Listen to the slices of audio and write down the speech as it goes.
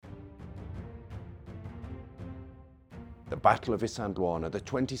The Battle of Isandlwana, the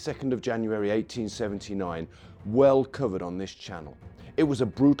 22nd of January 1879, well covered on this channel. It was a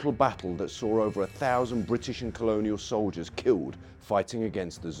brutal battle that saw over 1,000 British and colonial soldiers killed fighting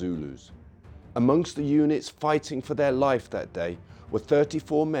against the Zulus. Amongst the units fighting for their life that day were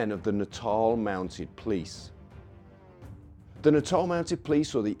 34 men of the Natal Mounted Police. The Natal Mounted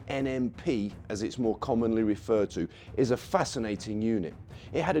Police, or the NMP as it's more commonly referred to, is a fascinating unit.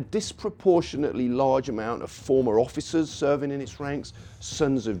 It had a disproportionately large amount of former officers serving in its ranks,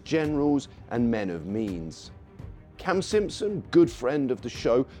 sons of generals and men of means. Cam Simpson, good friend of the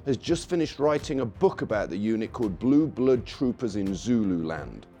show, has just finished writing a book about the unit called Blue Blood Troopers in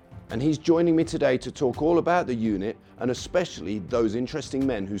Zululand. And he's joining me today to talk all about the unit and especially those interesting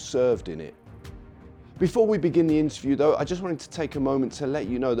men who served in it. Before we begin the interview though, I just wanted to take a moment to let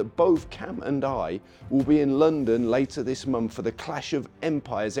you know that both Cam and I will be in London later this month for the Clash of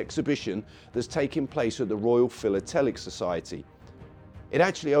Empires exhibition that's taking place at the Royal Philatelic Society. It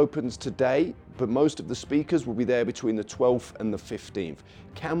actually opens today, but most of the speakers will be there between the 12th and the 15th.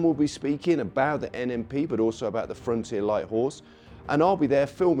 Cam will be speaking about the NMP, but also about the Frontier Light Horse, and I'll be there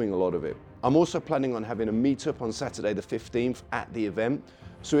filming a lot of it. I'm also planning on having a meetup on Saturday the 15th at the event.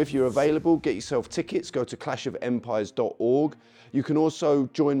 So if you're available, get yourself tickets, go to clashofempires.org. You can also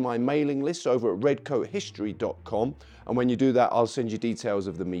join my mailing list over at redcoathistory.com. And when you do that, I'll send you details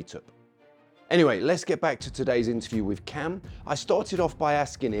of the meetup. Anyway, let's get back to today's interview with Cam. I started off by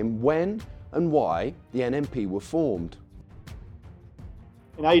asking him when and why the NMP were formed.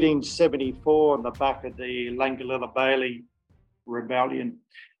 In 1874, on the back of the Langallilla Bailey Rebellion,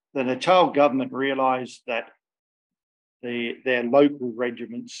 the Natal government realised that their local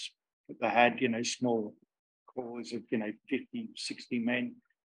regiments that they had, small corps of, 50, 60 men,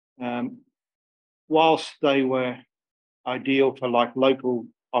 whilst they were ideal for like local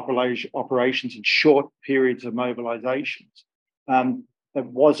operations and short periods of mobilizations, it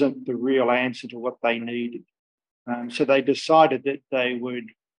wasn't the real answer to what they needed. So they decided that they would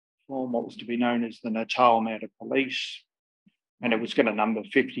form what was to be known as the Natal Mounted Police, and it was going to number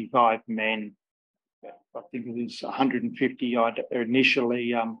 55 men. I think it was 150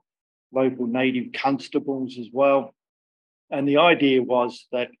 initially local native constables as well. And the idea was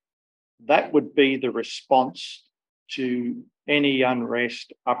that that would be the response to any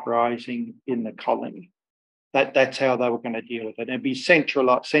unrest, uprising in the colony. That's how they were going to deal with it. And it'd be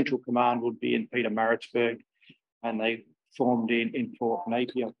central command would be in Pietermaritzburg, and they formed in Fort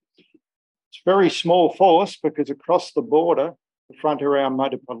Napier. It's a very small force because across the border, the Frontier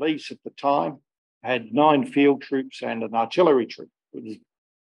Mounted Police at the time had 9 field troops and an artillery troop. It was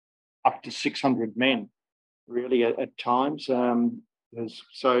up to 600 men, really, at times. So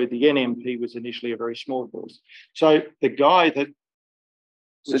the NMP was initially a very small force. So the guy that...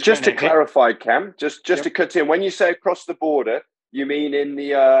 So just to clarify, Cam, just to cut in, when you say across the border, you mean in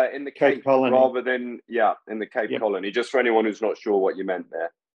the Cape Colony rather than, in the Cape Colony, just for anyone who's not sure what you meant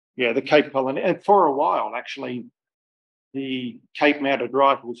there. Yeah, the Cape Colony. And for a while, actually, the Cape Mounted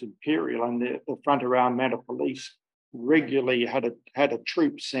Rifles Imperial and the Frontier Mounted Police regularly had a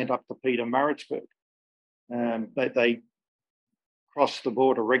troop sent up to Pietermaritzburg. They crossed the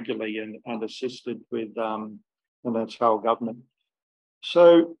border regularly and assisted with the Natal government.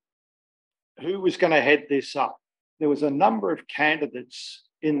 So who was going to head this up? There was a number of candidates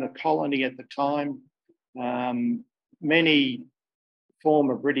in the colony at the time. Many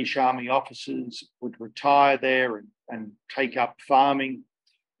former British Army officers would retire there and take up farming.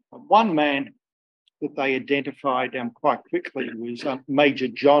 One man that they identified quite quickly was Major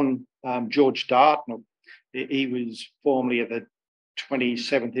George Dartnell. He was formerly of the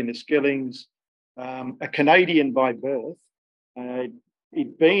 27th Inniskillings, a Canadian by birth.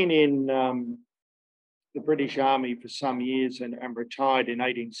 He'd been in the British Army for some years and retired in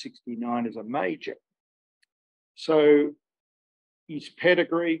 1869 as a major. So his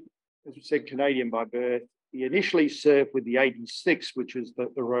pedigree, as we said, Canadian by birth. He initially served with the 86th, which was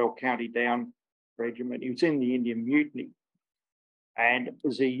the Royal County Down Regiment. He was in the Indian Mutiny. And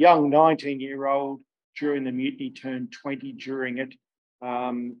as a young 19-year-old during the mutiny, turned 20 during it.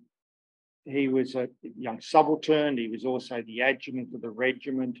 He was a young subaltern. He was also the adjutant of the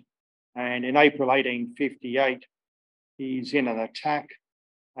regiment. And in April 1858, he's in an attack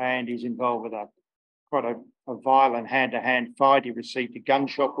and he's involved with quite a violent hand-to-hand fight. He received a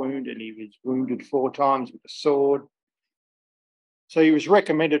gunshot wound and he was wounded 4 times with a sword. So he was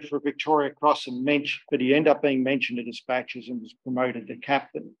recommended for a Victoria Cross but he ended up being mentioned in dispatches and was promoted to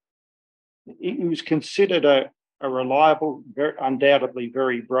captain. He was considered a reliable, undoubtedly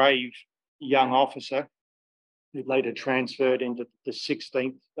very brave young officer who later transferred into the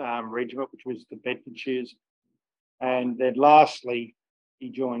 16th Regiment, which was the Bedfordshires. And then lastly, he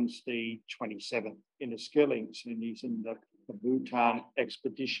joins the 27th Inniskillings, and he's in the Bhutan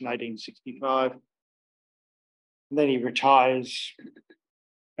expedition 1865. And then he retires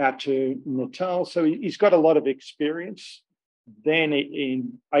out to Natal. So he's got a lot of experience. Then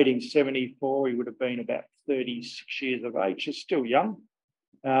in 1874, he would have been about 36 years of age. He's still young.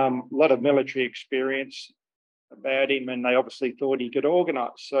 A lot of military experience about him, and they obviously thought he could organise.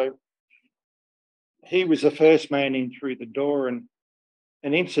 So he was the first man in through the door. And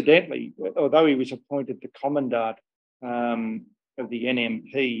incidentally, although he was appointed the commandant of the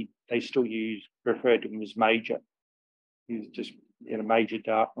NMP, they still referred to him as Major. He was just Major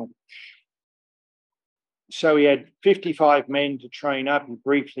Dartnell. So he had 55 men to train up. He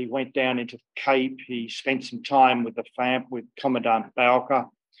briefly went down into the Cape. He spent some time with the FAMP, with Commandant Bowker,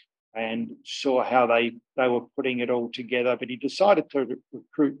 and saw how they were putting it all together. But he decided to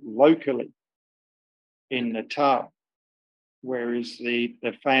recruit locally in Natal, whereas the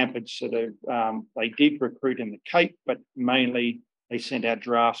FAMP had sort of, they did recruit in the Cape, but mainly they sent out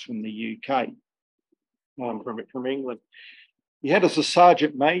drafts from the UK, from England. He had as a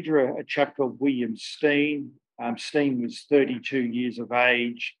sergeant major a chap called William Steen. Steen was 32 years of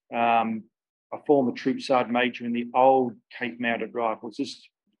age, a former troop sergeant major in the old Cape Mounted Rifles. This is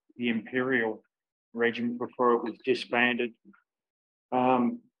the Imperial Regiment before it was disbanded.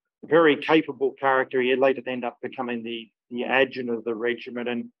 Very capable character. He later ended up becoming the adjutant of the regiment.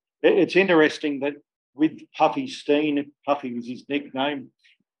 And it's interesting that with Puffy Steen, Puffy was his nickname,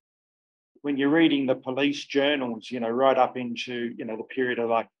 when you're reading the police journals, right up into, the period of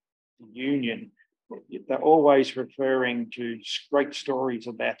like the Union, they're always referring to great stories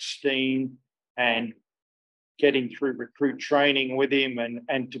about Steen and getting through recruit training with him,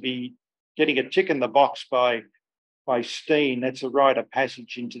 and to be getting a tick in the box by Steen. That's a rite of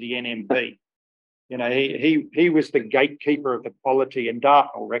passage into the NMP. He was the gatekeeper of the quality, and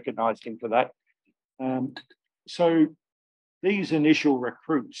Dartnell recognised him for that. So these initial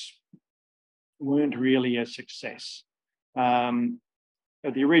recruits weren't really a success.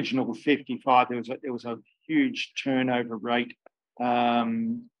 At the original 55, there was a huge turnover rate.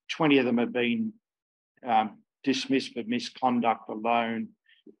 20 of them had been dismissed for misconduct alone.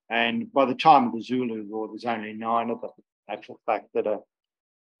 And by the time of the Zulu War, there's only 9 of them, in actual fact, that are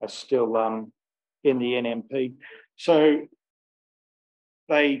still in the NMP. So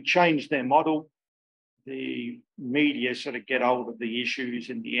they changed their model. The media sort of get hold of the issues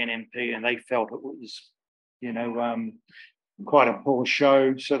in the NMP, and they felt it was, quite a poor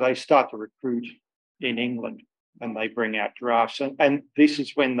show. So they start to recruit in England, and they bring out drafts. And this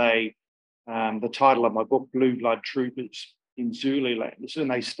is when they, the title of my book, Blue Blood Troopers in Zululand, this is when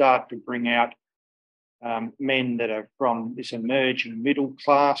they start to bring out men that are from this emerging middle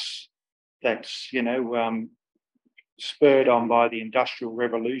class that's, spurred on by the Industrial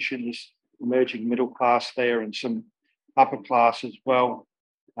Revolution, this emerging middle class there, and some upper class as well,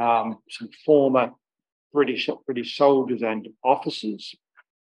 some former British soldiers and officers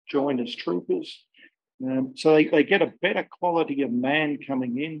join as troopers. So they get a better quality of man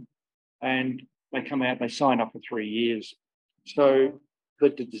coming in, and they come out, they sign up for 3 years. So the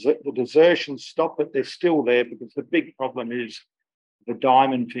desertions stop, but they're still there because the big problem is the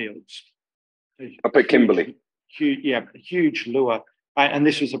diamond fields. Up at Kimberley. Huge lure. And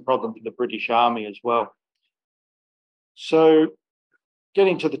this was a problem for the British Army as well. So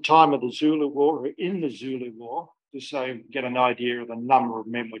getting to the time of the Zulu War, or in the Zulu War, just so you get an idea of the number of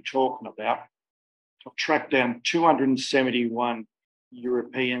men we're talking about, I've tracked down 271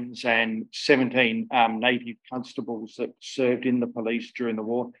 Europeans and 17 native constables that served in the police during the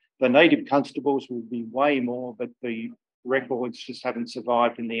war. The native constables will be way more, but the records just haven't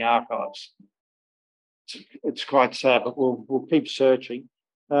survived in the archives. It's quite sad, but we'll keep searching.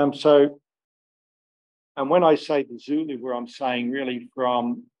 And when I say the Zulu War, I'm saying really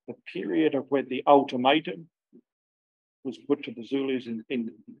from the period of where the ultimatum was put to the Zulus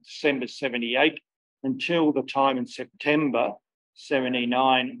in December 78 until the time in September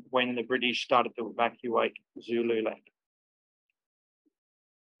 79 when the British started to evacuate Zululand.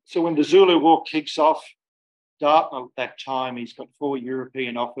 So when the Zulu War kicks off, Dartnell at that time, he's got 4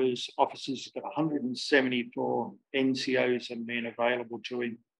 European officers. He's got 174 NCOs and men available to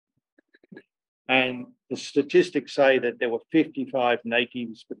him. And the statistics say that there were 55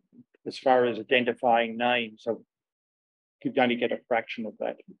 natives, but as far as identifying names, so you could only get a fraction of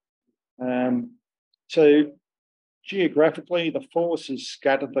that. So geographically, the force is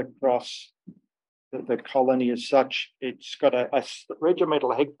scattered across the colony as such. It's got a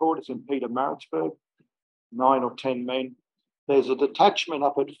regimental headquarters in Pietermaritzburg, 9 or 10 men. There's a detachment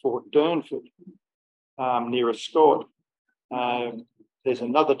up at Fort Durnford, near Escort. There's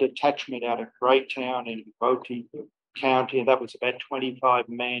another detachment out of Greytown in Boti County, and that was about 25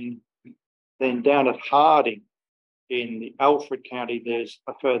 men. Then down at Harding in the Alfred County, there's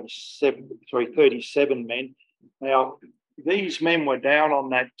a further 37 men. Now, these men were down on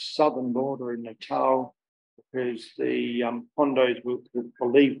that southern border in Natal because the Pondos were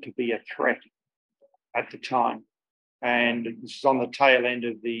believed to be a threat at the time. And this is on the tail end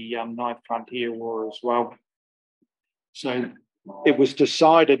of the Ninth Frontier War as well. So it was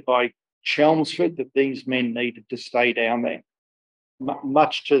decided by Chelmsford that these men needed to stay down there,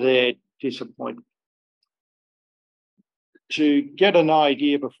 much to their disappointment. To get an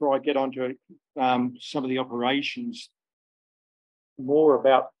idea before I get onto some of the operations, more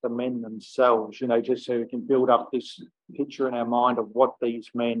about the men themselves, just so we can build up this picture in our mind of what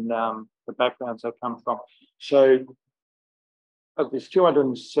these men, the backgrounds they come from. So of this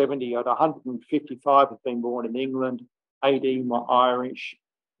 270, 155 have been born in England, 18 were Irish.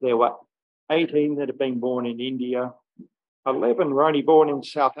 There were 18 that had been born in India. 11 were only born in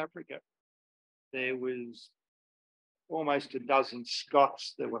South Africa. There was almost a dozen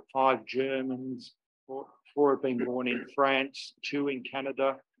Scots. There were 5 Germans. 4 had been born in France, 2 in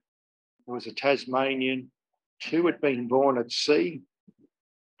Canada. There was a Tasmanian. 2 had been born at sea.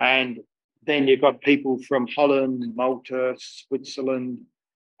 And then you've got people from Holland, Malta, Switzerland,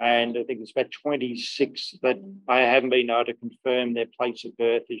 and I think it's about 26 that I haven't been able to confirm their place of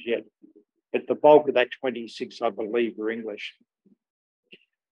birth as yet. But the bulk of that 26, I believe, were English.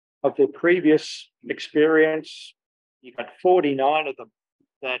 Of their previous experience, you've got 49 of them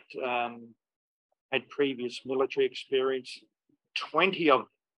that had previous military experience. 20 of them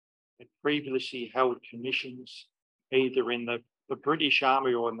had previously held commissions, either in the British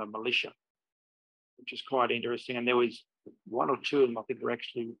Army or in the militia, which is quite interesting. And there was 1 or 2 of them, I think, were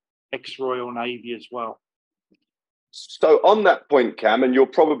actually ex-Royal Navy as well. So on that point, Cam, and you'll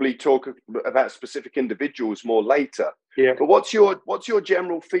probably talk about specific individuals more later. Yeah. But what's your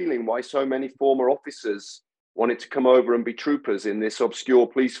general feeling why so many former officers wanted to come over and be troopers in this obscure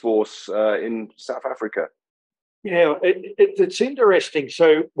police force in South Africa? Yeah, it's interesting.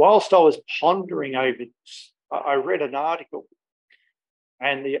 So whilst I was pondering over this, I read an article,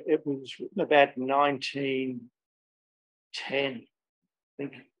 and it was written about 1910, I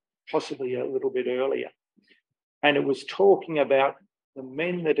think possibly a little bit earlier. And it was talking about the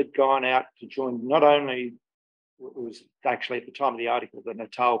men that had gone out to join, not only, it was actually at the time of the article, the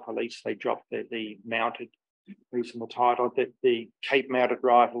Natal police, they dropped the mounted police in the title, the Cape Mounted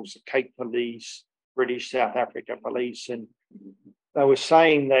Rifles, the Cape Police, British South Africa Police. And they were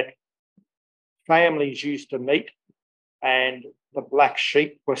saying that families used to meet and the black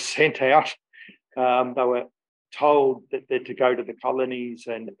sheep were sent out. They were told that they're to go to the colonies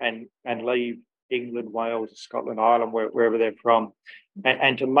and leave England, Wales, Scotland, Ireland, wherever they're from,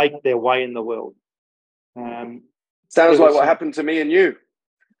 and to make their way in the world. Sounds like what happened to me and you.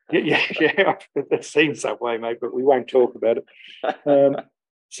 Yeah, it seems that way, mate, but we won't talk about it.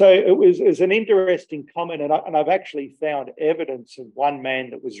 So it was an interesting comment, and I've actually found evidence of one man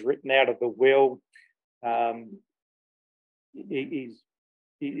that was written out of the will.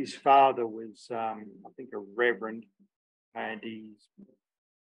 His father was, I think, a reverend, and his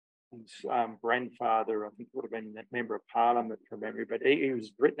grandfather, I think, would have been a member of Parliament from memory, but he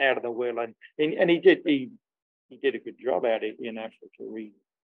was written out of the will, and he did a good job at it in Africa. He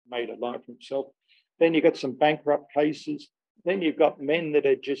made a life for himself. Then you've got some bankrupt cases. Then you've got men that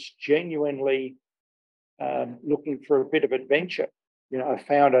are just genuinely looking for a bit of adventure. I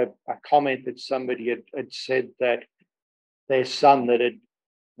found a comment that somebody had said that their son it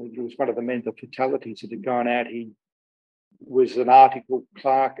was one of the mental fatalities that had gone out. He was an article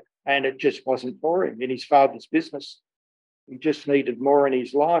clerk, and it just wasn't for him in his father's business. He just needed more in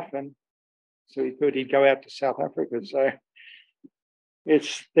his life, and so he thought he'd go out to South Africa. So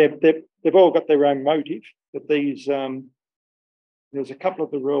they've all got their own motive. But these there's a couple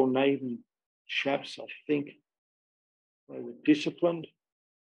of the Royal Navy chaps, I think, they were disciplined,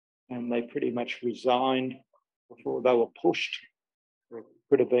 and they pretty much resigned before they were pushed. It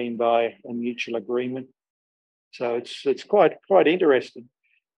could have been by a mutual agreement. So it's quite interesting.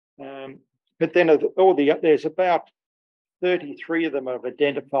 But then there's about 33 of them I've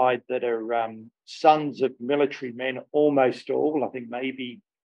identified that are sons of military men, almost all. I think maybe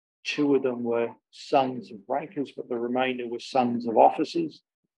 2 of them were sons of rankers, but the remainder were sons of officers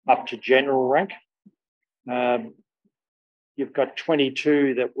up to general rank. You've got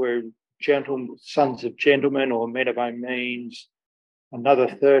 22 that were sons of gentlemen or men of own means, another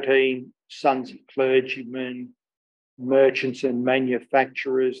 13 sons of clergymen, merchants and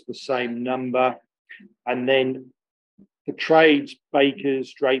manufacturers, the same number. And then the trades,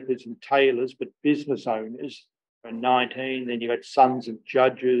 bakers, drapers, and tailors, but business owners are 19. Then you've got sons of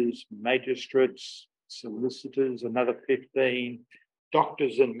judges, magistrates, solicitors, another 15,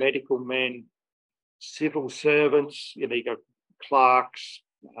 doctors and medical men, civil servants, you got clerks,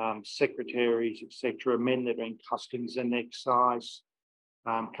 secretaries, etc., men that are in customs and excise,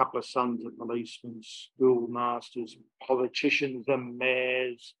 a couple of sons of policemen, schoolmasters, politicians and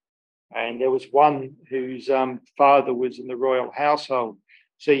mayors. And there was one whose father was in the royal household.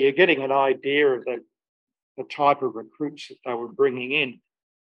 So you're getting an idea of the type of recruits that they were bringing in.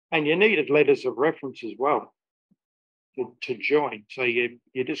 And you needed letters of reference as well to join. So you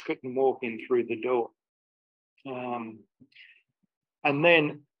just couldn't walk in through the door. And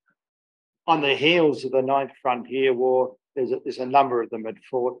then on the heels of the Ninth Frontier War, there's a number of them had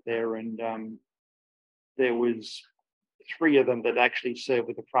fought there, and there was 3 of them that actually served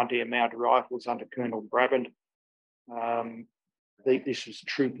with the Frontier Mounted Rifles under Colonel Brabant. This was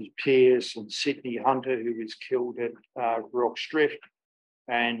Troopers Pearce and Sidney Hunter, who was killed at Rorke's Drift,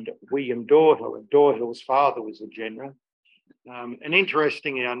 and William Daughill. And Daughill's father was a general. And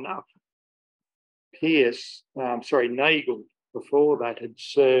interestingly enough, Nagel, before that, had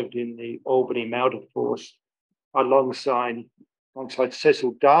served in the Albany Mounted Force alongside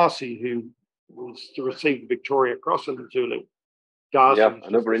Cecil Darcy, who was to receive the Victoria Cross in the Zulu. Darcy,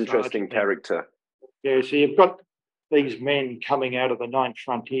 another interesting character. Yeah, so you've got these men coming out of the Ninth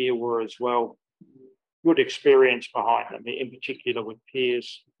Frontier War as well. Good experience behind them, in particular with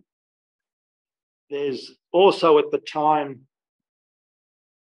Pearce. There's also at the time,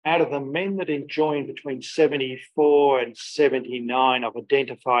 out of the men that had joined between 74 and 79, I've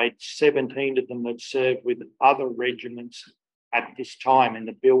identified 17 of them that served with other regiments at this time in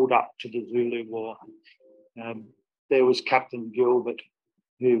the build-up to the Zulu War. There was Captain Gilbert,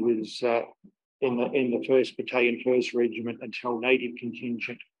 who was in the 1st Battalion, 1st Regiment until Native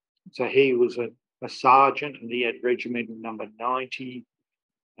Contingent. So he was a sergeant, and he had regimental number 90.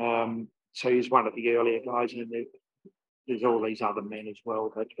 So he's one of the earlier guys, and there's all these other men as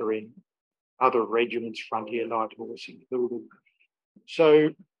well that are in other regiments, Frontier Light Horse included. So,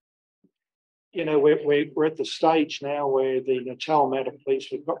 we're at the stage now where the Natal Mounted Police,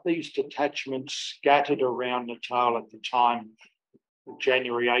 we've got these detachments scattered around Natal at the time of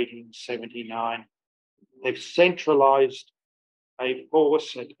January 1879. They've centralised a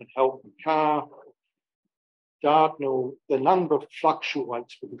force at Helton Car. Dartnell, the number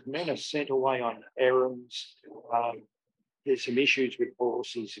fluctuates because men are sent away on errands. There's some issues with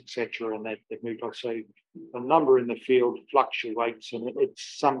horses, etc., and they've moved on. So the number in the field fluctuates, and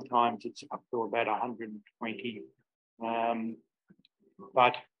sometimes it's up to about 120.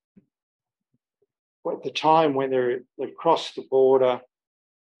 But at the time when they've crossed the border,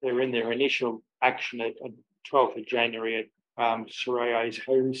 they're in their initial action at 12th of January at Sorea's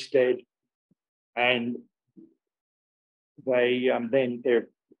homestead, and they're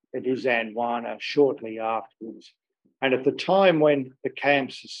at Isandlwana shortly afterwards. And at the time when the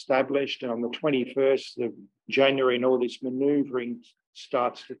camp's established, and on the 21st of January, and all this manoeuvring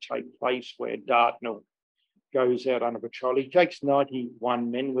starts to take place where Dartnell goes out on a patrol, he takes 91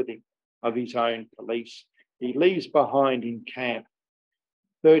 men with him of his own police. He leaves behind in camp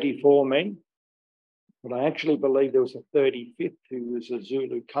 34 men, but I actually believe there was a 35th who was a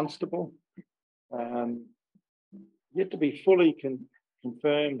Zulu constable. Yet to be fully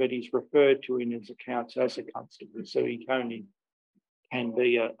confirmed, but he's referred to in his accounts as a constable, so he only can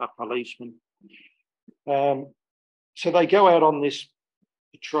be a policeman. So they go out on this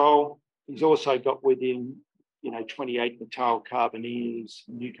patrol. He's also got with him, 28 Natal Carbineers,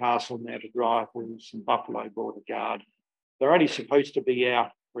 Newcastle Mounted Rifles, and Buffalo Border Guard. They're only supposed to be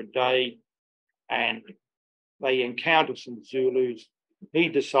out for a day, and they encounter some Zulus. He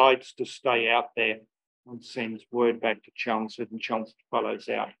decides to stay out there and sends word back to Chelmsford, and Chelmsford follows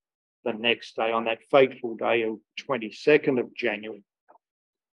out the next day on that fateful day of 22nd of January.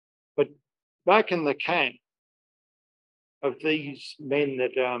 But back in the camp of these men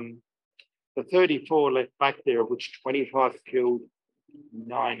that the 34 left back there, of which 25 killed,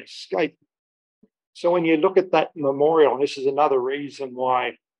 9 escaped. So when you look at that memorial, and this is another reason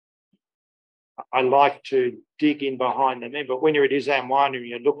why I like to dig in behind the men, but when you're at Isandlwana and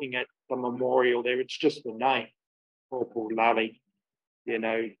you're looking at the memorial there, it's just the name, Corporal Lally,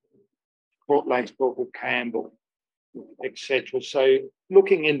 Lance Corporal Campbell, etc. So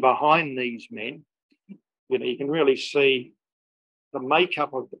looking in behind these men, you can really see the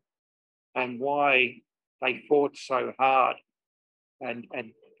makeup of them and why they fought so hard, and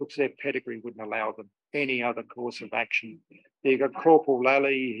looks their pedigree wouldn't allow them any other course of action. You've got Corporal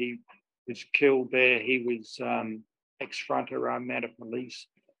Lally, he was killed there. He was ex-fronter mounted police.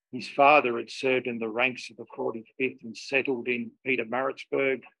 His father had served in the ranks of the 45th and settled in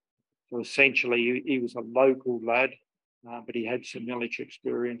Petermaritzburg. So essentially, he was a local lad, but he had some military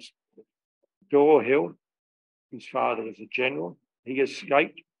experience. Dorhill, his father was a general. He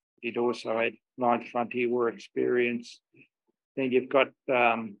escaped. He'd also had 9th Frontier War experience. Then you've got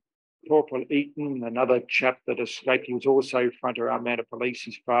Corporal Eaton, another chap that escaped. He was also Frontier Armed Mounted Police.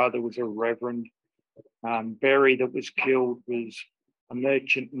 His father was a reverend. Berry, that was killed, was a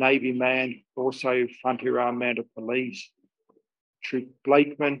merchant Navy man, also Frontier Armed Mounted Police. Troop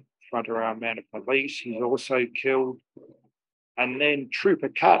Blakeman, Frontier Armed Mounted Police, he's also killed. And then Trooper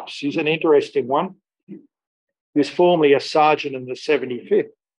Cutts, he's an interesting one. He was formerly a sergeant in the 75th.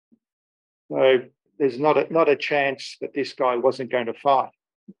 So there's not a chance that this guy wasn't going to fight.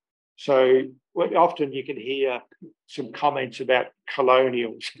 So often you can hear some comments about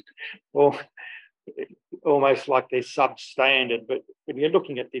colonials, or almost like they're substandard. But when you're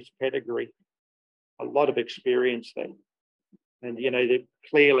looking at this pedigree, a lot of experience there. And, you know,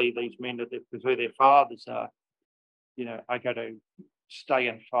 clearly these men, because who their fathers are, you know, are going to stay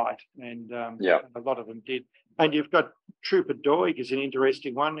and fight. And a lot of them did. And you've got Trooper Doig is an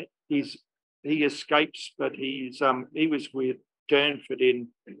interesting one. He escapes, but he was with Durnford in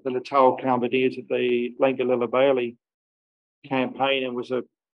the Natal Calmadeers at the Langallilla Bailey campaign and was a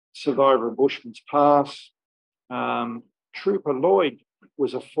survivor of Bushman's Pass. Trooper Lloyd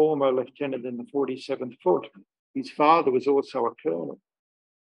was a former lieutenant in the 47th Foot. His father was also a colonel.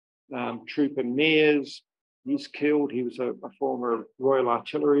 Trooper Mears, he's killed. He was a former Royal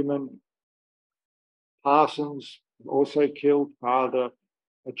Artilleryman. Parsons, also killed, father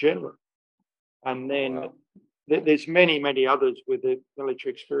a general. And then there's many others with the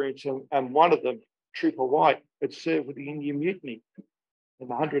military experience. And one of them, Trooper White, had served with the Indian Mutiny in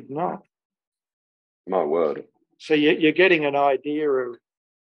the 109th. My word. So you're getting an idea of,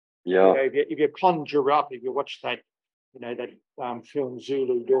 yeah. You know, if you conjure up, if you watch that, you know, that film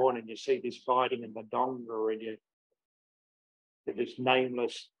Zulu Dawn, and you see this fighting in the Donga, and there's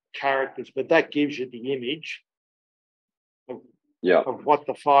nameless characters, but that gives you the image of what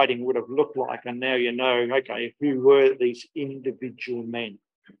the fighting would have looked like. And now you know, okay, who were these individual men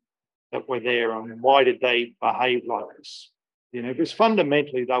that were there, and why did they behave like this? You know, because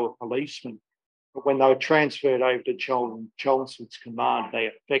fundamentally they were policemen, but when they were transferred over to Chelmsford's command, they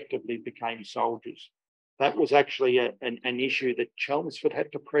effectively became soldiers. That was actually an issue that Chelmsford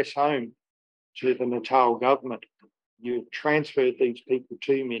had to press home to the Natal government. You transferred these people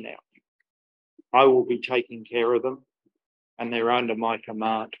to me now. I will be taking care of them, and they're under my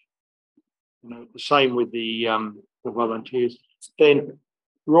command. You know, the same with the volunteers. Then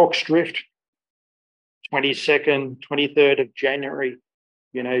Rorke's Drift, 22nd, 23rd of January.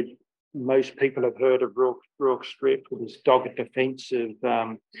 You know, most people have heard of Rorke's Drift, with this dogged defence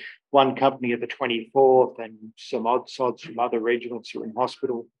of one company of the 24th and some odd sods from other regiments who were in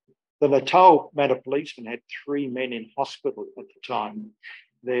hospital. The Natal Mounted Policemen had 3 men in hospital at the time.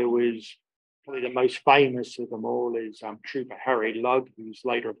 There was probably the most famous of them all is Trooper Harry Lugg, who was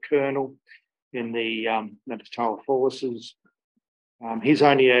later a colonel in the Natal forces. He's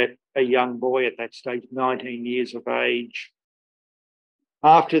only a young boy at that stage, 19 years of age.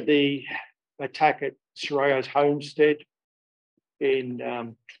 After the attack at Soraya's homestead in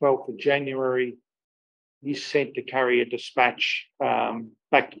 12th of January, he's sent to carry a dispatch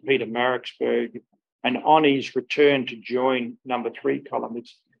back to Petermaritzburg. And on his return to join number 3 column,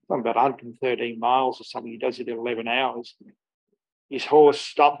 it's about 113 miles or something, he does it in 11 hours. His horse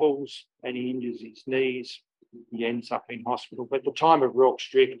stumbles and he injures his knees. He ends up in hospital. But at the time of Rorke's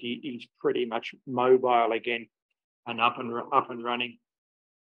Drift, he's pretty much mobile again and up and running.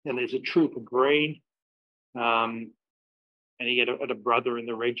 And there's a Trooper Green, and he had a brother in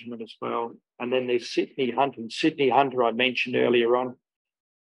the regiment as well. And then there's Sidney Hunter. And Sidney Hunter, I mentioned earlier on,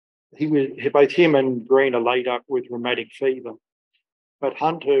 both him and Green are laid up with rheumatic fever. But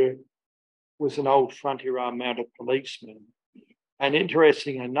Hunter was an old Frontier Armed Mounted Policeman. And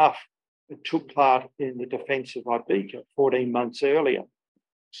interesting enough, it took part in the defence of Ibiza 14 months earlier.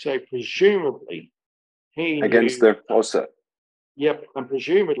 So presumably he against the Ossa. Yep, and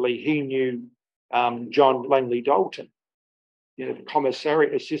presumably he knew John Langley Dalton, you know,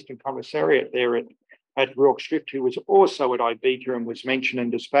 the assistant commissariat there at Rorke's Drift, who was also at Ibiza and was mentioned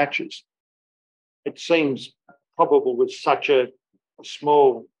in dispatches. It seems probable with such a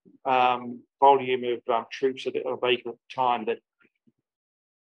small volume of troops at Ibiza at the time that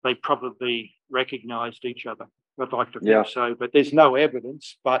they probably recognised each other. I'd like to think so, but there's no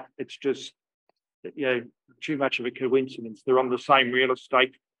evidence. But it's just, you know, too much of a coincidence. They're on the same real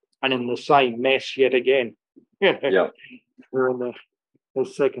estate. and in the same mess yet again. Yeah. We're in the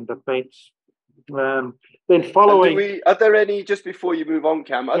second offence. Then following... Are there any, just before you move on,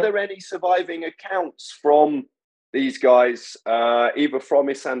 Cam, are there any surviving accounts from these guys, either from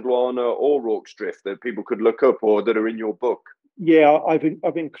Isandlwana or Rorke's Drift, that people could look up or that are in your book? Yeah,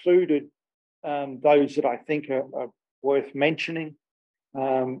 I've included those that I think are worth mentioning.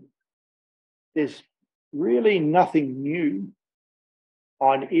 There's really nothing new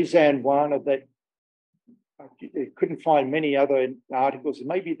on Isandlwana that I couldn't find many other articles.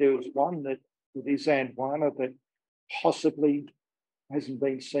 Maybe there was one that with Isandlwana that possibly hasn't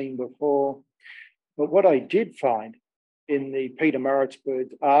been seen before. But what I did find in the Peter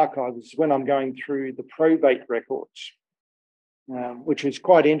Maritzburg archive is when I'm going through the probate records, which was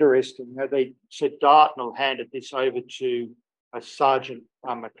quite interesting. They said Dartnell handed this over to a Sergeant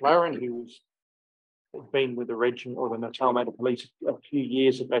McLaren, who had been with the regiment or the Natal Mounted Police a few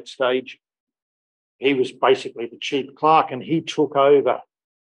years at that stage. He was basically the chief clerk, and he took over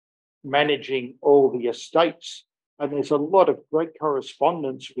managing all the estates. And there's a lot of great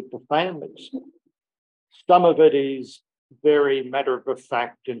correspondence with the families. Some of it is very matter of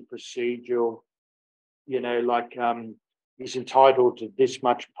fact and procedural, like he's entitled to this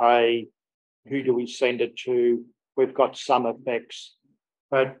much pay. Who do we send it to? We've got some effects.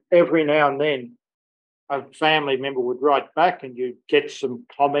 But every now and then, a family member would write back and you'd get some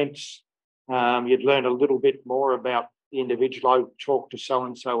comments. You'd learn a little bit more about the individual. I talked to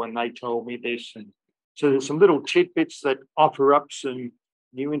so-and-so and they told me this. And so there's some little tidbits that offer up some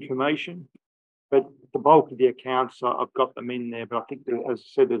new information. But the bulk of the accounts, I've got them in there. But I think, as I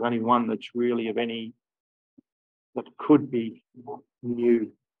said, there's only one that's really of any that could be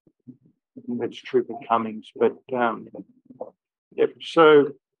new. That's Trooper Cummings. But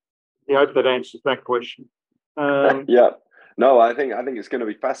so I hope that answers that question. Yeah. No, I think it's going to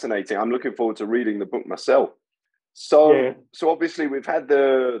be fascinating. I'm looking forward to reading the book myself. So obviously we've had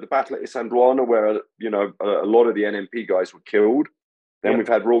the battle at Isandlwana where a lot of the NMP guys were killed. Then we've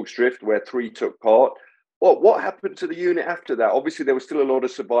had Rorke's Drift where 3 took part. What happened to the unit after that? Obviously there were still a lot of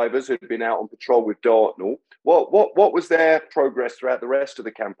survivors who'd been out on patrol with Dartnell. What was their progress throughout the rest of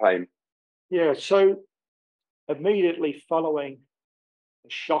the campaign? Yeah, so immediately following the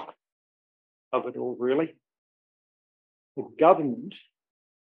shock of it all, really, the government,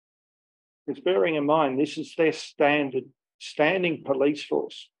 because bearing in mind this is their standing police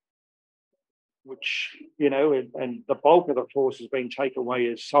force, which, and the bulk of the force has been taken away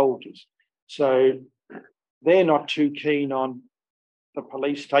as soldiers. So they're not too keen on the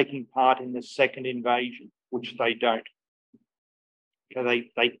police taking part in the second invasion, which they don't. So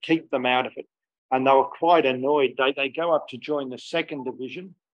they keep them out of it. And they were quite annoyed. They go up to join the 2nd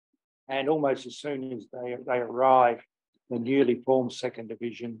Division, and almost as soon as they arrive, the newly formed 2nd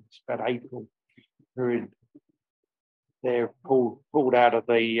Division, it's about April, they're pulled out of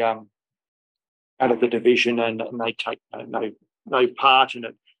the division, and they take no part in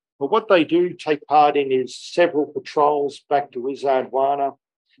it. But what they do take part in is several patrols back to Isandlwana.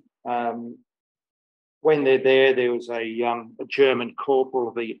 When they're there was a German corporal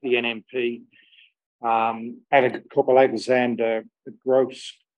of the NMP, Corporal Alexander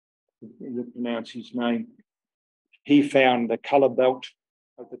Gross, you pronounce his name. He found the colour belt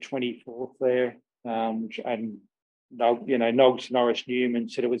of the 24th there, and Norris Newman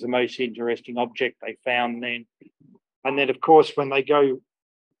said it was the most interesting object they found then. And then, of course, when they go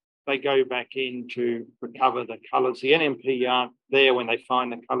back in to recover the colours, the NMP aren't there when they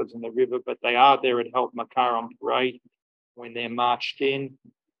find the colours in the river, but they are there at Help Makar on parade when they're marched in.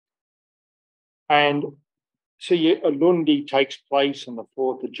 And so Ulundi takes place on the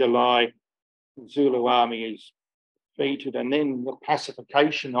 4th of July. The Zulu army is defeated, and then the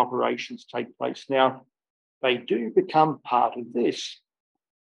pacification operations take place. Now, they do become part of this.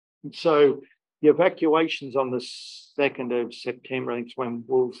 And so the evacuations on the 2nd of September, I think it's when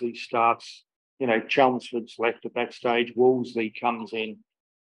Wolseley starts, Chelmsford's left at that stage, Wolseley comes in,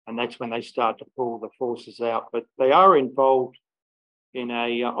 and that's when they start to pull the forces out. But they are involved in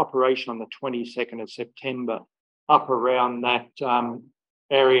a operation on the 22nd of September up around that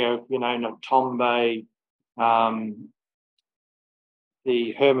area, Natombe,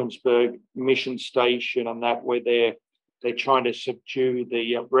 the Hermansburg mission station, and that where they're trying to subdue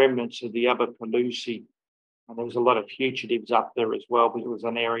the remnants of the Aberpalusi. And there was a lot of fugitives up there as well, because it was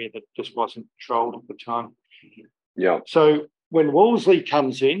an area that just wasn't patrolled at the time. Yeah. So when Wolseley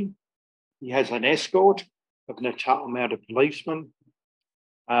comes in, he has an escort of Natal Mounted Policemen.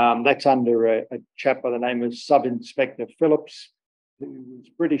 That's under a chap by the name of Sub-Inspector Phillips, who was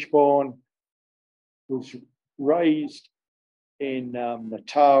British-born, was raised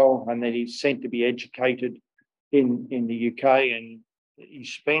Natal, and then he's sent to be educated in the UK, and he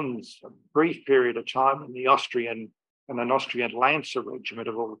spends a brief period of time in an Austrian Lancer regiment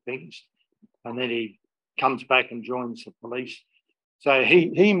of all things, and then he comes back and joins the police. So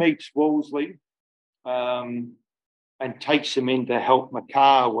he meets Wolseley and takes him in to help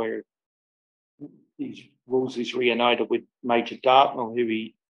Makar, where Wolseley's reunited with Major Dartnell, who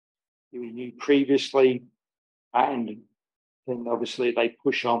he knew previously, and then obviously they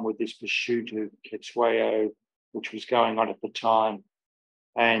push on with this pursuit of Ketsueo, which was going on at the time.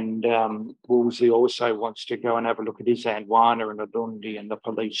 And Wolseley also wants to go and have a look at his Anwana and Adundi, and the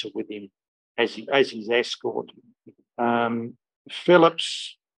police are with him as his escort.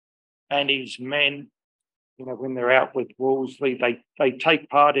 Phillips and his men, when they're out with Wolseley, they take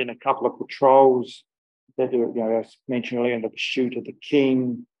part in a couple of patrols that are, as mentioned earlier, in the pursuit of the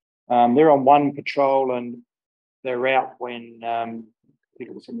king. They're on one patrol, and they're out when I think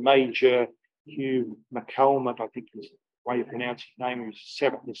it was a Major Hugh McCalmont, I think is the way you pronounce his name. He was a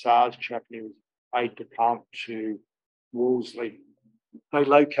 7th Hussars chap, and he was aide-de-camp to Wolseley. They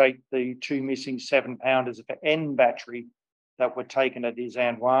locate the 2 missing 7-pounders of the N battery that were taken at his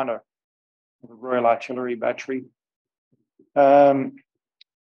Anwana, the Royal Artillery Battery. Then,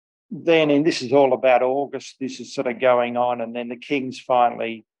 and this is all about August, this is sort of going on, and then the King's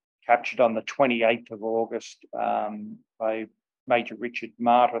finally captured on the 28th of August by Major Richard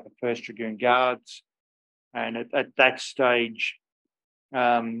Martyr, the 1st Dragoon Guards. And at that stage,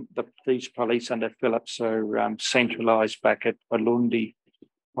 these police under Phillips are centralised back at Ulundi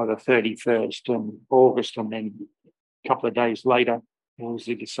by the 31st of August, and then a couple of days later,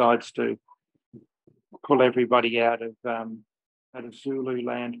 Wolseley decides to pull everybody out of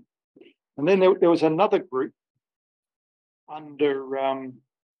Zululand. And then there was another group under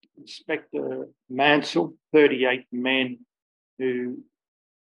Inspector Mansell, 38 men who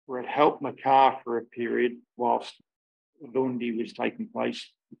were at Help Makar for a period whilst Ulundi was taking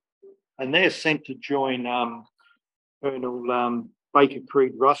place. And they're sent to join Colonel Baker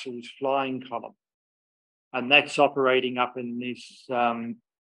Creed Russell's flying column. And that's operating up in this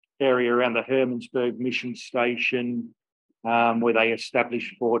area around the Hermannsburg Mission Station, where they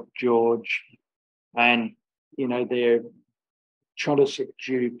established Fort George. And, they're trying to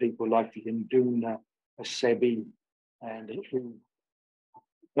subdue people like the Induna, Asebi, and who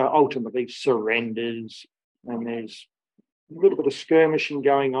ultimately surrenders. And there's a little bit of skirmishing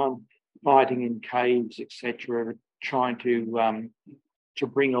going on, fighting in caves, etc., trying to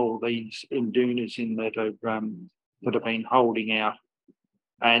bring all these Indunas in that have been holding out.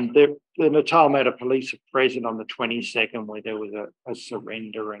 And the Natal Mounted Police are present on the 22nd, where there was a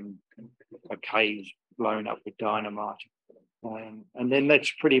surrender and a cave blown up with dynamite. And then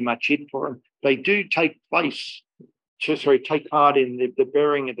that's pretty much it for them. They do take part in the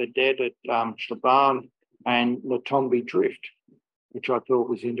burying of the dead at Shaban and Latombi Drift, which I thought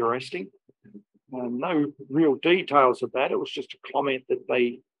was interesting. No real details about it. It was just a comment that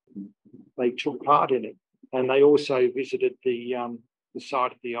they took part in it. And they also visited the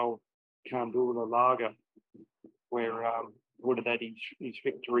site of the old Kandula Lager, where Wood had his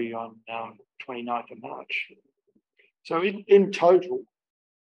victory on 29th of March. So in total,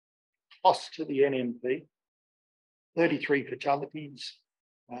 cost to the NMP, 33 fatalities,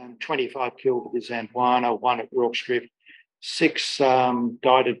 25 killed at the Zanwana, 1 at Wilkes Drift, 6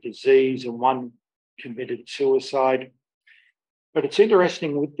 died of disease, and 1 committed suicide. But it's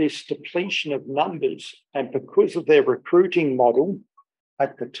interesting with this depletion of numbers, and because of their recruiting model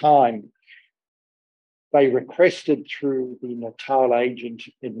at the time, they requested through the Natal agent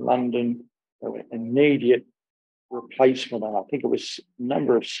in London an immediate replacement. And I think it was a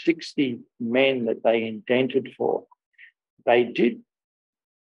number of 60 men that they indented for. They did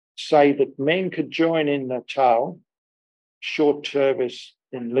say that men could join in Natal, short service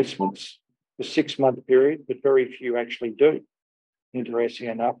enlistments for 6-month period, but very few actually do, interesting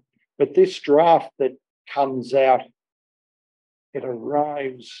enough. But this draft that comes out, it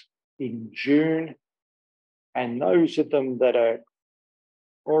arrives in June, and those of them that are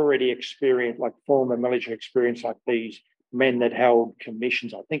already experienced, like former military experience, like these men that held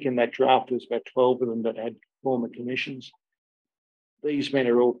commissions, I think in that draft there was about 12 of them that had former commissions. These men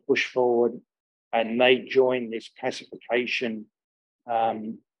are all pushed forward, and they join this pacification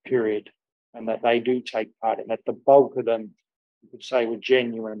period, and that they do take part in that. The bulk of them, you could say, were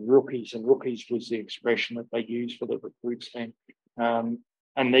genuine rookies, and rookies was the expression that they used for the recruits then.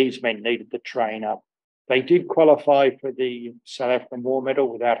 And these men needed to train up. They did qualify for the South African War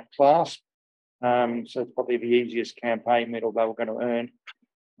Medal without a clasp, so it's probably the easiest campaign medal they were going to earn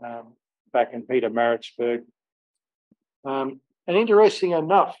back in Peter Maritzburg. and interesting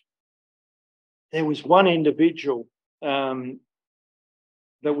enough, there was one individual that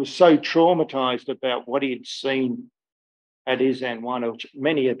was so traumatized about what he had seen at Isan 1, which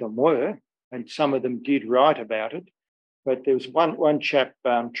many of them were, and some of them did write about it. But there was one chap,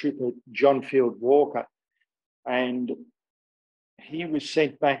 Trooper John Field Walker, and he was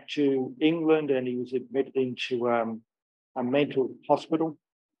sent back to England and he was admitted into a mental hospital.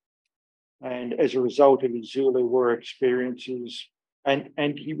 And as a result of his Zulu War experiences,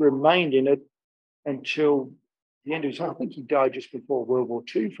 and he remained in it until the end of his life. I think he died just before World War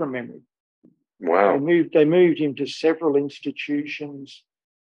II from memory. Wow. They moved him to several institutions.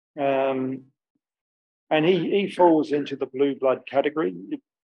 And he falls into the blue blood category.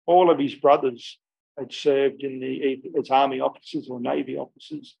 All of his brothers had served as army officers or navy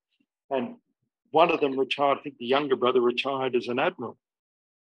officers. And one of them retired, I think the younger brother retired as an admiral.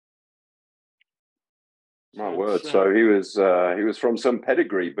 My word! So he was from some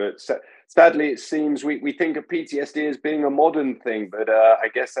pedigree, but sadly, it seems we think of PTSD as being a modern thing, but I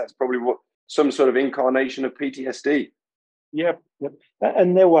guess that's probably some sort of incarnation of PTSD. Yep.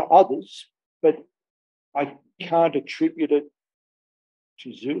 And there were others, but I can't attribute it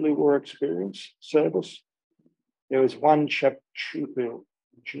to Zulu War experience service. There was one chap, Trooper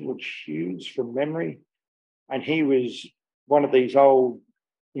George Hughes, from memory, and he was one of these old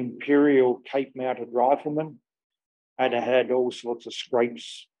Imperial Cape-mounted riflemen, and had all sorts of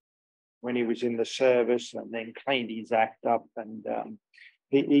scrapes when he was in the service, and then cleaned his act up, and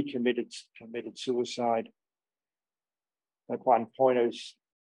he committed suicide at one point. It was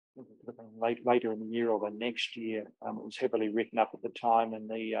later in the year or the next year. It was heavily written up at the time in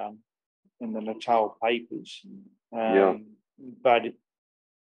the Natal papers. But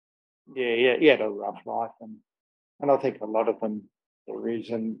he had a rough life, and I think a lot of them there is,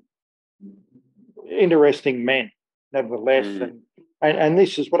 and interesting men, nevertheless. And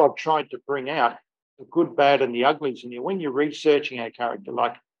this is what I've tried to bring out: the good, bad, and the uglies in you. When you're researching a character,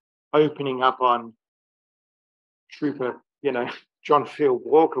 like opening up on Trooper, John Field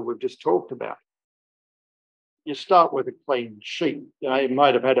Walker, we've just talked about, you start with a clean sheet. You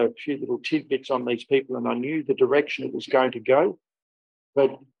might have had a few little tidbits on these people, and I knew the direction it was going to go,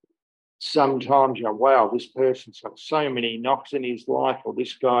 but sometimes wow, this person's got so many knocks in his life, or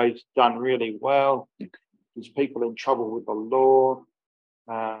this guy's done really well. There's people in trouble with the law.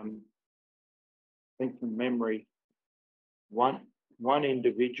 I think from memory, one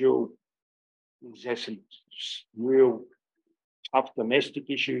individual who's had some real tough domestic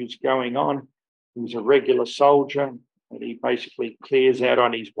issues going on. He's a regular soldier, and he basically clears out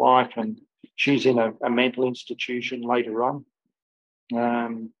on his wife, and she's in a mental institution later on.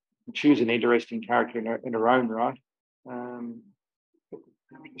 She was an interesting character in her own right. I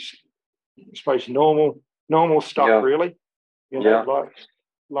suppose normal stuff, really.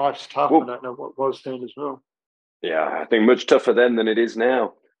 Life's tough. I don't know what was then as well. Yeah, I think much tougher then than it is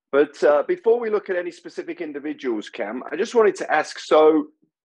now. But before we look at any specific individuals, Cam, I just wanted to ask, so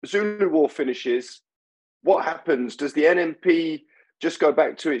Zulu War finishes, what happens? Does the NMP just go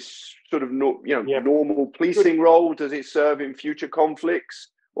back to its sort of normal policing role? Does it serve in future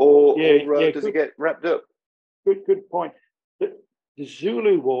conflicts? Or does it get wrapped up? Good point. The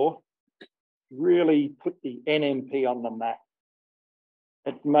Zulu War really put the NMP on the map.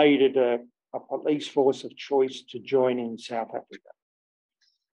 It made it a police force of choice to join in South Africa.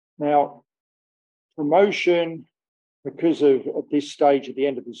 Now, promotion, because of at this stage, at the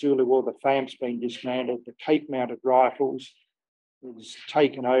end of the Zulu War, the FAMP's been dismantled, the Cape-mounted rifles is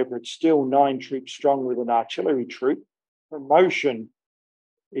taken over. It's still 9 troops strong with an artillery troop. Promotion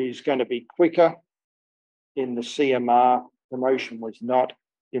is going to be quicker in the CMR. Promotion was not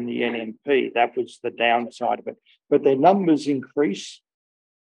in the NMP. That was the downside of it. But their numbers increase.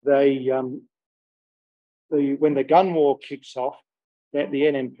 When the gun war kicks off, at the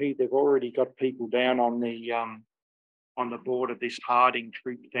NMP, they've already got people down on the board of this Harding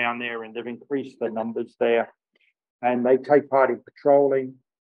troop down there, and they've increased the numbers there. And they take part in patrolling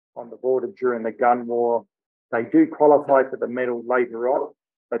on the border during the gun war. They do qualify for the medal later on,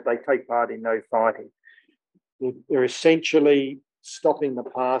 but they take part in no fighting. They're essentially stopping the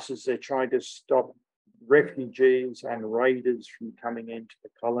passes. They're trying to stop refugees and raiders from coming into the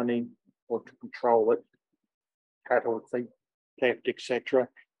colony or to control it, cattle theft, etc.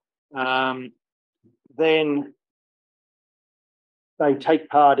 Then they take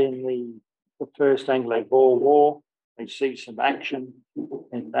part in the First Anglo-Boer War. They see some action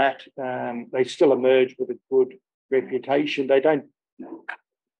in that. They still emerge with a good reputation. They don't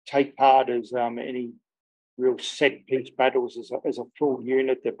take part as any real set-piece battles as a full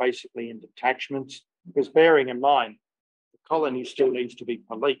unit. They're basically in detachments. Because bearing in mind, the colony still needs to be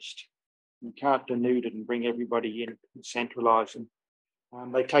policed. You can't denude it and bring everybody in and centralise them.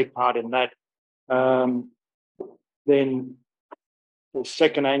 They take part in that. Then the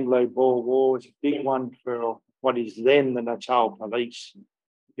Second Anglo-Boer War was a big one for what is then the Natal Police.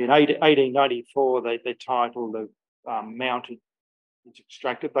 In 1894, the title of mounted is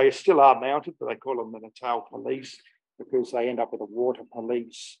extracted. They still are mounted, but they call them the Natal Police because they end up with a water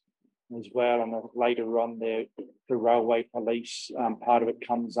police as well. And later on, the railway police, part of it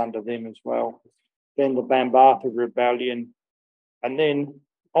comes under them as well. Then the Bambatha Rebellion. And then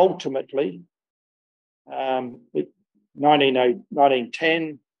ultimately,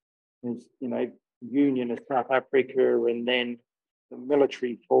 1910 is, Union of South Africa, and then the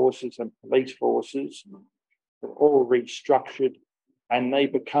military forces and police forces are all restructured, and they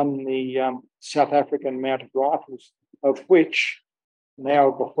become the South African Mounted Rifles, of which, now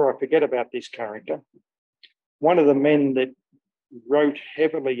before I forget about this character, one of the men that wrote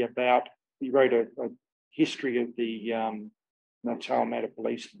heavily about, he wrote a history of the Natal Mounted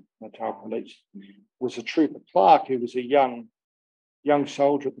Police, was a Trooper Clark, who was a young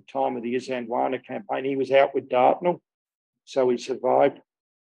soldier at the time of the Isandlwana campaign. He was out with Dartnell, so he survived.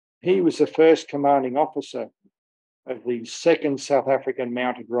 He was the first commanding officer of the 2nd South African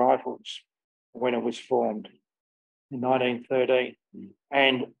Mounted Rifles when it was formed in 1913.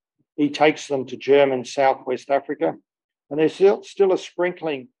 And he takes them to German Southwest Africa. And there's still a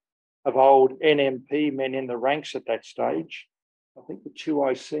sprinkling of old NMP men in the ranks at that stage. I think the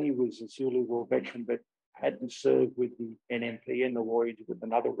 2IC was a Zulu War veteran, but hadn't served with the NMP in the war, with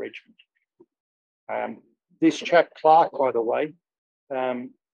another regiment. This chap Clark, by the way,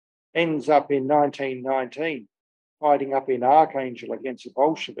 ends up in 1919 fighting up in Archangel against the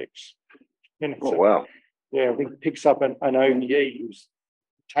Bolsheviks. Wow. Yeah, I think picks up an OE who's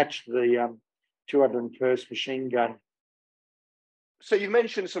attached to the 201st Machine Gun. So you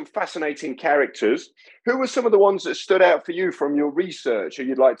mentioned some fascinating characters. Who were some of the ones that stood out for you from your research? Or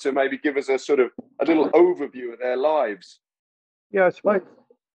you'd like to maybe give us a little overview of their lives? Yeah, I suppose,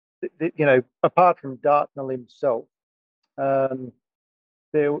 apart from Dartnell himself, there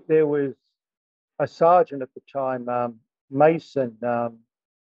was a sergeant at the time, Mason,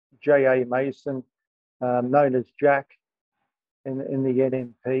 J.A. Mason, known as Jack in the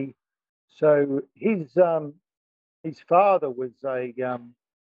NMP. So his father was a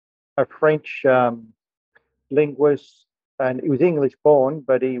French linguist, and he was English born,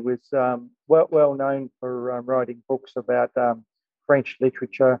 but he was well known for writing books about French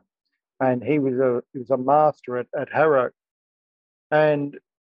literature, and he was a master at Harrow. And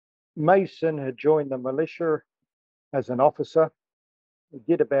Mason had joined the militia as an officer. He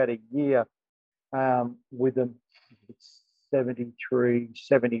did about a year with them, 73,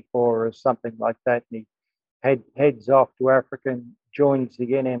 74 or something like that, and he heads off to Africa and joins the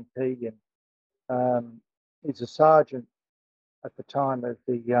NMP, and he's a sergeant at the time of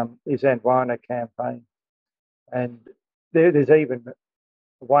the Isandlwana campaign. And there's even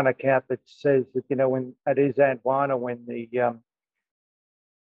one account that says that, when at Isandlwana, when the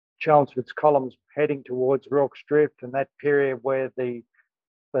Chelmsford's columns heading towards Rorke's Drift, and that period where the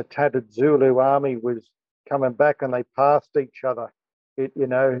tattered Zulu army was coming back and they passed each other,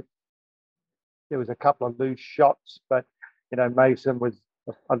 there was a couple of loose shots, but Mason was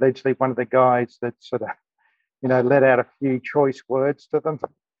allegedly one of the guys that sort of let out a few choice words to them,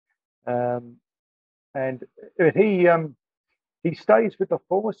 and he stays with the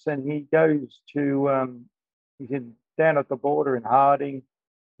force, and he goes to he's down at the border in Harding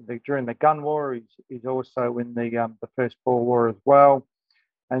during the gun war. He's also in the First Boer War as well,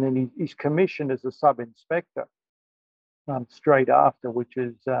 and then he's commissioned as a sub-inspector straight after, which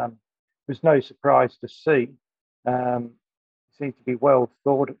is was no surprise to see. Seems to be well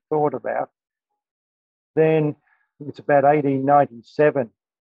thought about. Then it's about 1897.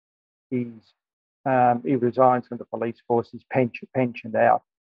 He resigns from the police force. He's pensioned out.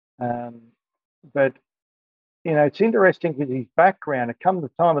 But it's interesting because his background. It comes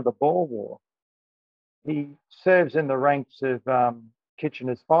the time of the Boer War. He serves in the ranks of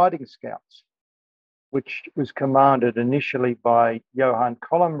Kitchener's Fighting Scouts, which was commanded initially by Johan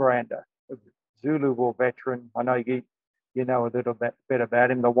Collenbrander, a Zulu War veteran. I know you know a little bit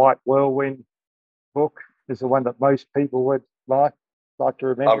about him. The White Whirlwind book is the one that most people would like to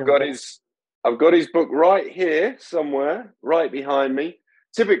remember. I've got his book right here somewhere, right behind me.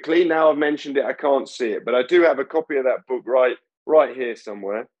 Typically, now I've mentioned it, I can't see it, but I do have a copy of that book right here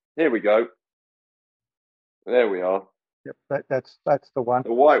somewhere. Here we go. There we are. Yep, that's the one.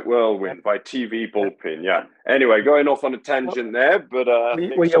 The White Whirlwind by T.V. Bullpin, yeah. Anyway, going off on a tangent there, but I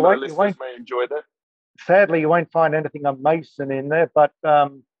think some of the listeners may enjoy that. sadly, you won't find anything on Mason in there, but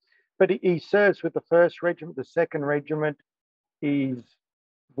he serves with the 1st Regiment, the 2nd Regiment. He's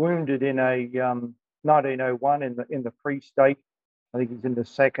wounded in a 1901 in the Free State. I think he's in the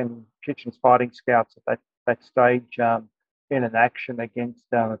 2nd Kitchen's Fighting Scouts at that stage, in an action against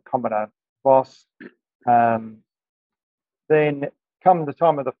Commandant Voss. Then come the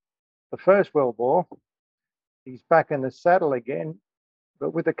time of the First World War, he's back in the saddle again,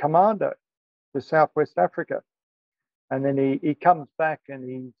 but with a commando to Southwest Africa. And then he comes back and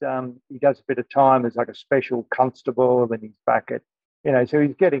he does a bit of time as like a special constable, and he's back at, so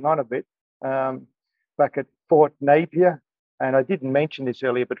he's getting on a bit, back at Fort Napier. And I didn't mention this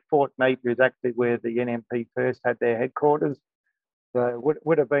earlier, but Fort Napier is actually where the NMP first had their headquarters. So it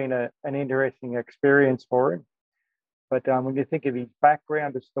would have been an interesting experience for him. But when you think of his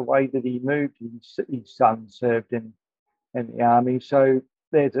background, it's the way that he moved. His son served in the army. So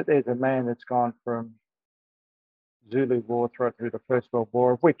there's a man that's gone from Zulu War through the First World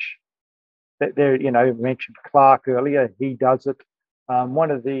War, of which there, mentioned Clark earlier. He does it. One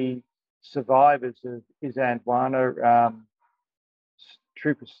of the survivors of Isandlwana,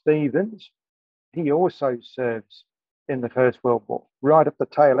 Trooper Stevens, he also serves in the First World War, right at the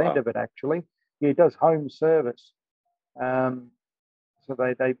tail end of it, actually. He does home service. So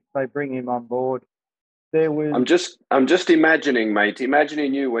they bring him on board. There was. I'm just imagining, mate.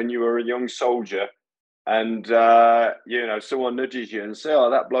 Imagining you when you were a young soldier, and someone nudges you and say, "Oh,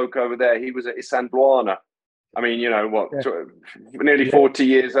 that bloke over there, he was at Isandlwana." I mean, nearly 40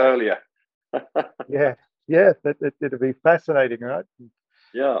 years earlier. yeah, it'd be fascinating, right?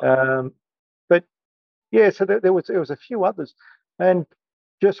 Yeah. But yeah, so there was a few others, and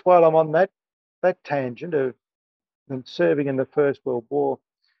just while I'm on that tangent of them serving in the First World War,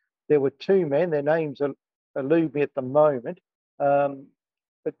 there were 2 men. Their names elude me at the moment,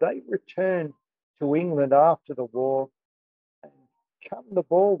 but they returned to England after the war, and come the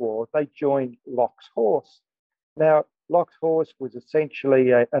Boer War, they joined Locke's Horse. Now, Locke's Horse was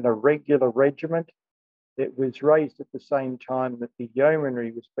essentially an irregular regiment. It was raised at the same time that the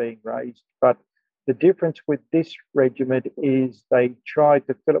yeomanry was being raised, but the difference with this regiment is they tried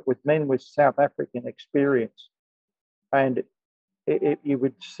to fill it with men with South African experience. And you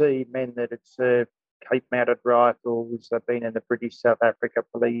would see men that had served Cape Mounted Rifles, they've been in the British South Africa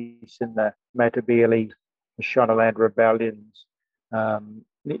Police, in the Matabele, the Shonaland Rebellions,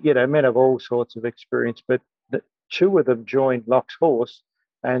 men of all sorts of experience. But 2 of them joined Locke's Horse,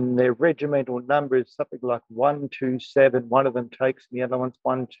 and their regimental number is something like 127. One of them takes, and the other one's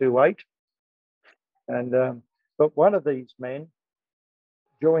 128. And but one of these men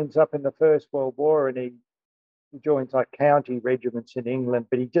joins up in the First World War, and he joins like county regiments in England,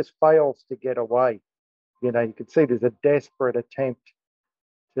 but he just fails to get away. You can see there's a desperate attempt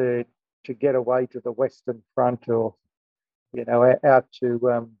to get away to the Western Front, or out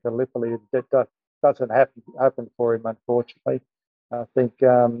to Gallipoli. That doesn't happen for him, unfortunately. I think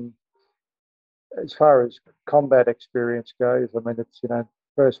as far as combat experience goes, I mean, it's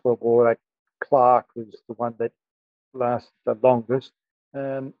First World War. Like Clark was the one that lasted the longest.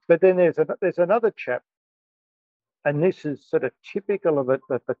 But then there's another chap, and this is sort of typical of it,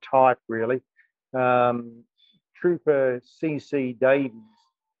 the type, really. Trooper C.C. Davies.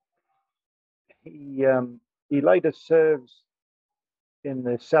 He later serves in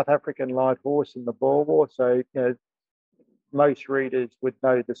the South African Light Horse in the Boer War. So, most readers would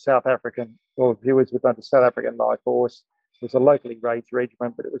know the South African, or viewers would know the South African Light Horse. It was a locally raised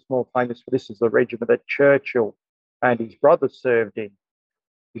regiment, but it was more famous for this as the regiment that Churchill and his brother served in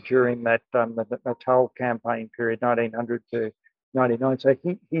during that the Natal campaign period, 1900 to 99. So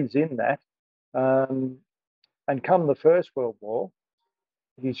he's in that. And come the First World War,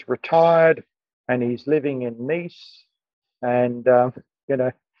 he's retired and he's living in Nice, and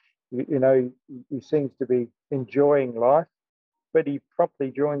he seems to be enjoying life. But he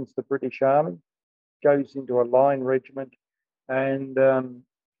promptly joins the British Army, goes into a line regiment, and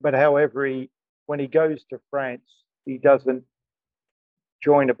but however, when he goes to France, he doesn't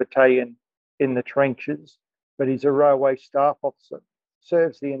join a battalion in the trenches, but he's a railway staff officer.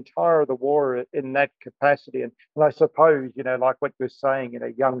 Serves the entire of the war in that capacity. And I suppose, like what you're saying,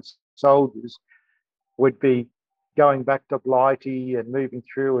 young soldiers would be going back to Blighty and moving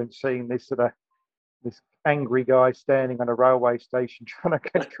through and seeing this angry guy standing on a railway station trying to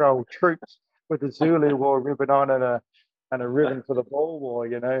control troops with a Zulu War ribbon on and a ribbon for the Boer War,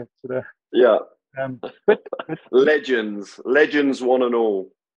 Yeah. But legends one and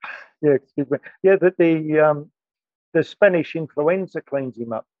all. Yeah, excuse me. Yeah, the Spanish influenza cleans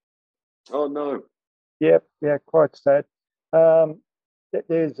him up. Oh no. Yeah, quite sad.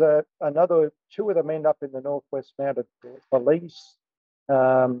 there's another two of them end up in the Northwest Mounted Police.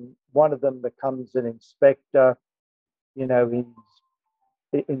 One of them becomes an inspector. You know,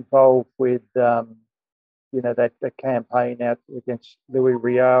 he's involved with you know, that the campaign out against Louis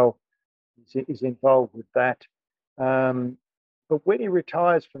Riel. He's involved with that. But when he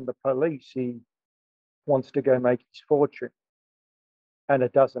retires from the police, he wants to go make his fortune, and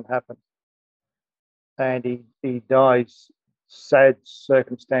it doesn't happen. And he dies sad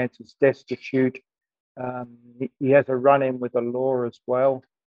circumstances, destitute. He has a run-in with the law as well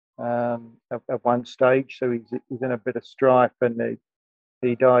at one stage, so he's in a bit of strife, and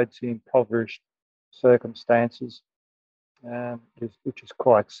he died in impoverished circumstances, which is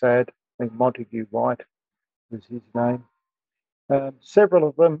quite sad. I think Montague White was his name. Several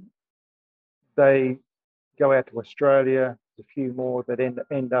of them, they go out to Australia. There's a few more that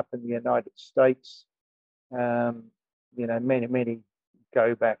end up in the United States. You know, many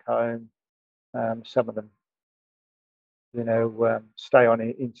go back home. Some of them, you know, stay on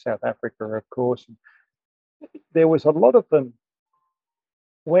in South Africa, of course. There was a lot of them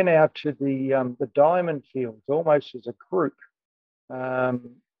went out to the diamond fields almost as a group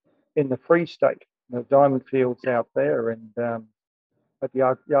in the Free State, the diamond fields out there, and at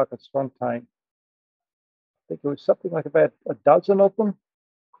the Jagersfontein. I think there was something like about a dozen of them.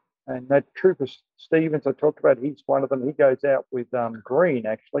 And that Trooper Stevens I talked about, he's one of them. He goes out with Green,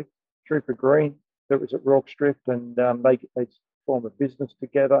 actually, Trooper Green, that was at Rorke's Drift, and they form a business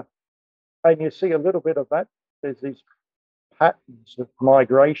together. And you see a little bit of that. There's these patterns of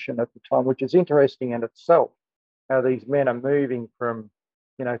migration at the time, which is interesting in itself, how these men are moving from,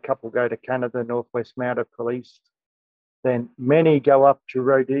 you know, a couple go to Canada, Northwest Mounted Police. Then many go up to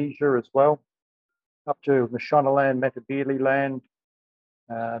Rhodesia as well, up to Mashonaland, Matabeleland.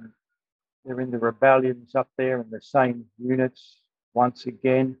 They're in the rebellions up there in the same units once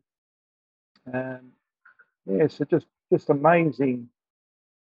again. Yeah, so just amazing,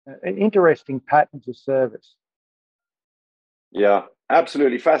 interesting patterns of service. Yeah,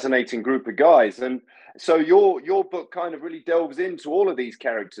 absolutely fascinating group of guys. And so your book kind of really delves into all of these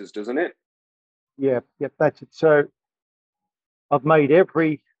characters, doesn't it? Yeah, that's it. So I've made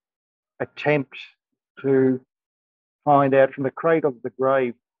every attempt to find out from the cradle to the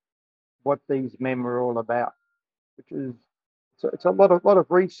grave what these men were all about, which is it's a lot of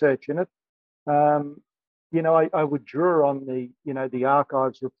research in it. You know, I would draw on the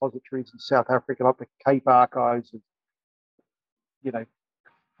archives repositories in South Africa, like the Cape Archives, you know,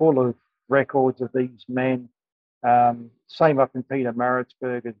 full of records of these men. Same up in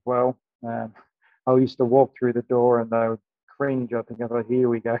Pietermaritzburg as well. I used to walk through the door and they would cringe. I think, oh, here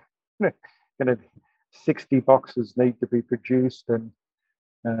we go. Going to 60 boxes need to be produced, and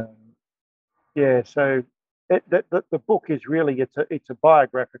yeah. So the book is really it's a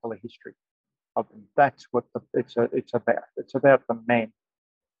biographical history of them. That's what it's about. It's about the men.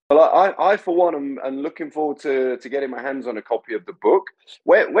 Well, I for one, am looking forward to getting my hands on a copy of the book.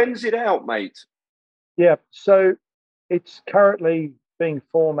 When's it out, mate? Yeah, so it's currently being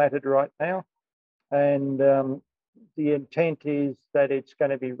formatted right now, and the intent is that it's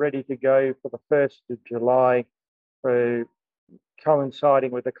going to be ready to go for the 1st of July, for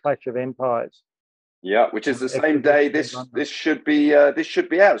coinciding with the Clash of Empires. Yeah, which is the same day this should be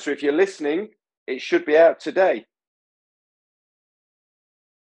out. So if you're listening, it should be out today.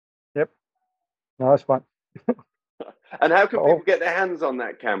 Yep, nice one. And how can people get their hands on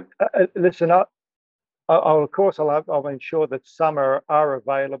that, Cam? Listen, I'll ensure that some are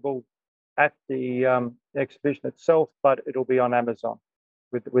available at the exhibition itself, but it'll be on Amazon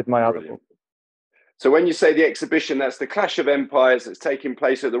with my other book. So when you say the exhibition, that's the Clash of Empires that's taking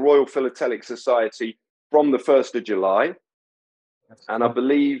place at the Royal Philatelic Society from the 1st of July. And I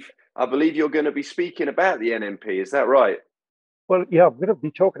believe you're going to be speaking about the NMP. Is that right? Well, yeah, I'm going to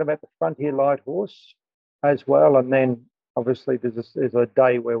be talking about the Frontier Light Horse as well. And then obviously there's a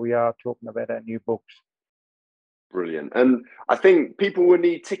day where we are talking about our new books. Brilliant. And I think people will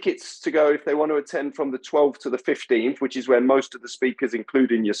need tickets to go if they want to attend from the 12th to the 15th, which is where most of the speakers,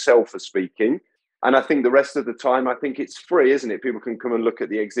 including yourself, are speaking. And I think the rest of the time, I think it's free, isn't it? People can come and look at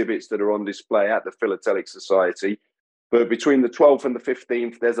the exhibits that are on display at the Philatelic Society. But between the 12th and the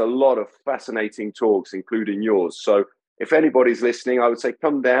 15th, there's a lot of fascinating talks, including yours. So if anybody's listening, I would say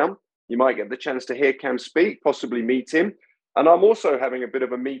come down. You might get the chance to hear Cam speak, possibly meet him. And I'm also having a bit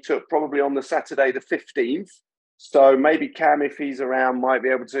of a meetup probably on the Saturday, the 15th. So maybe Cam, if he's around, might be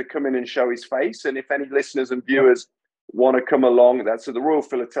able to come in and show his face. And if any listeners and viewers want to come along, that's at the Royal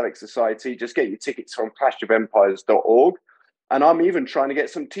Philatelic Society. Just get your tickets from clashofempires.org. And I'm even trying to get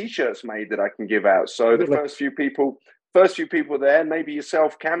some T-shirts made that I can give out. So the first few people first few people there, maybe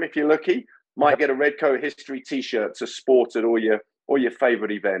yourself, Cam, if you're lucky, might get a Redcoat History T-shirt to sport at all your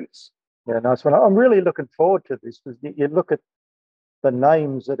favourite events. Yeah, nice one. I'm really looking forward to this because you look at the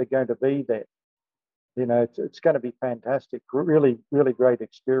names that are going to be there. You know, it's going to be fantastic. Really, really great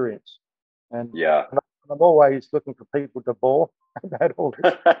experience. And yeah, I'm always looking for people to bore about all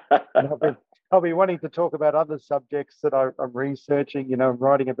this. I'll be wanting to talk about other subjects that I'm researching. You know, I'm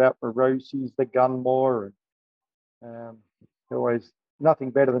writing about Morosi's, the gun war, and always nothing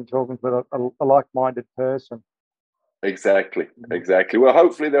better than talking with a like-minded person. Exactly. Well,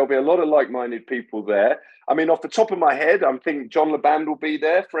 hopefully there'll be a lot of like-minded people there. I mean, off the top of my head, I'm thinking John LeBand will be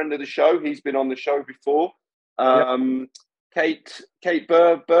there, friend of the show. He's been on the show before. Kate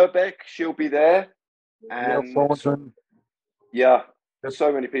Burbeck, she'll be there. And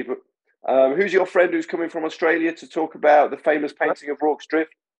so many people. Who's your friend who's coming from Australia to talk about the famous painting of Rorke's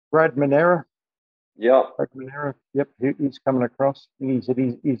Drift? Brad Manera. Yeah. Brad Manera. Yep, he's coming across. He's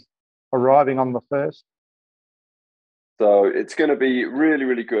arriving on the 1st. So it's going to be really,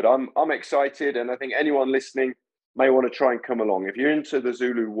 really good. I'm excited, and I think anyone listening may want to try and come along. If you're into the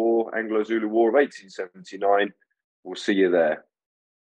Zulu War, Anglo-Zulu War of 1879, we'll see you there.